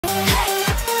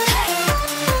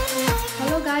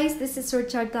this is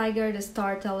Richard Tiger, the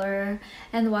storyteller,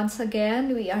 and once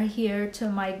again we are here to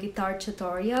my guitar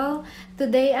tutorial.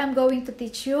 Today I'm going to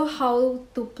teach you how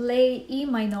to play E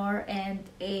minor and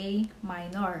A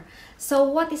minor. So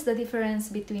what is the difference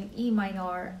between E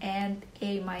minor and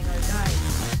A minor,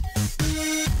 guys?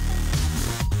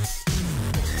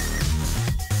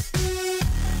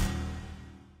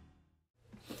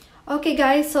 Okay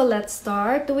guys, so let's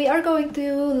start. We are going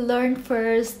to learn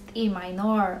first E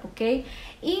minor, okay?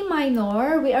 E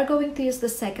minor, we are going to use the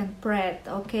second fret,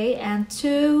 okay? And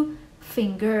 2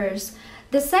 fingers.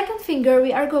 The second finger,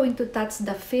 we are going to touch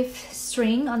the 5th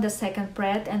string on the second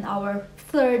fret, and our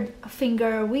third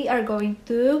finger, we are going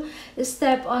to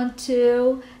step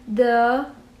onto the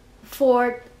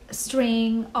 4th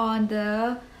string on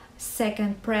the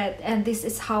second fret. And this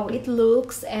is how it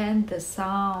looks and the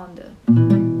sound.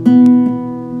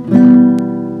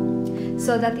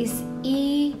 So that is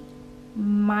E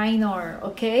minor,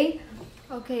 okay?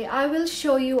 Okay, I will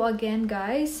show you again,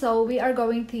 guys. So we are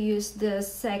going to use the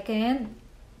second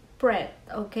fret,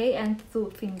 okay, and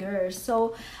 2 fingers.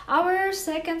 So our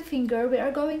second finger, we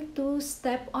are going to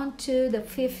step onto the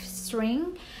 5th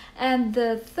string, and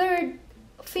the third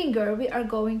finger, we are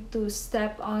going to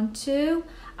step onto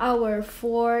our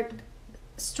 4th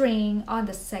string on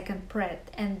the second fret,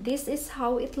 and this is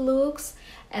how it looks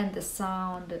and the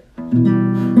sound.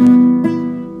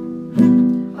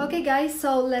 Okay guys,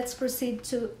 so let's proceed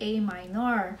to A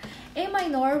minor. A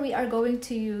minor, we are going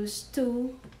to use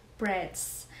 2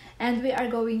 frets, and we are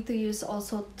going to use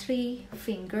also 3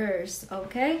 fingers,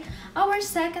 okay? Our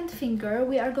second finger,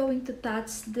 we are going to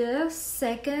touch the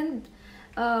second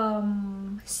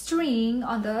string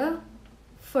on the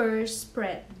 1st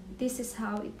fret. This is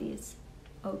how it is,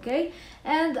 okay?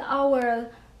 And our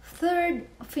third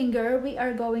finger, we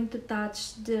are going to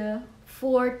touch the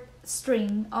 4th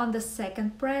string on the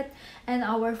 2nd fret, and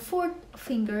our 4th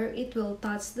finger, it will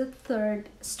touch the 3rd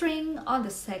string on the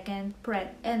 2nd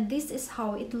fret, and this is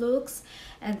how it looks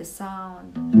and the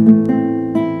sound.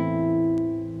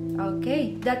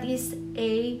 Okay, that is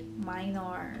A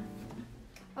minor.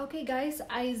 Okay guys,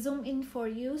 I zoom in for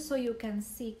you so you can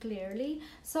see clearly.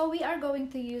 So we are going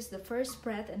to use the 1st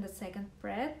fret and the 2nd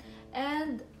fret,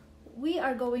 and we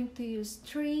are going to use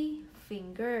 3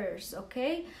 fingers,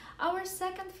 okay? Our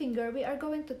second finger, we are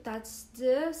going to touch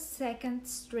the 2nd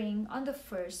string on the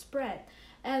 1st fret,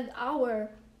 and our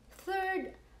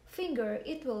third finger,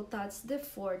 it will touch the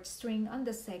 4th string on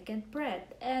the 2nd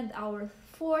fret, and our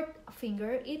 4th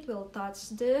finger, it will touch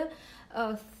the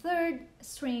 3rd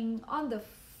string on the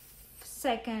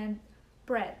 2nd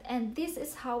fret, and this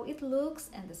is how it looks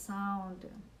and the sound.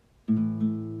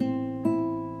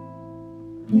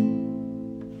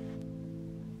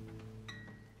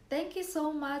 Thank you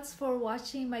so much for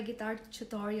watching my guitar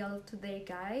tutorial today,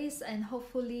 guys, and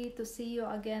hopefully to see you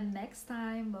again next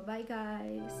time. Bye bye,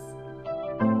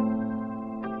 guys.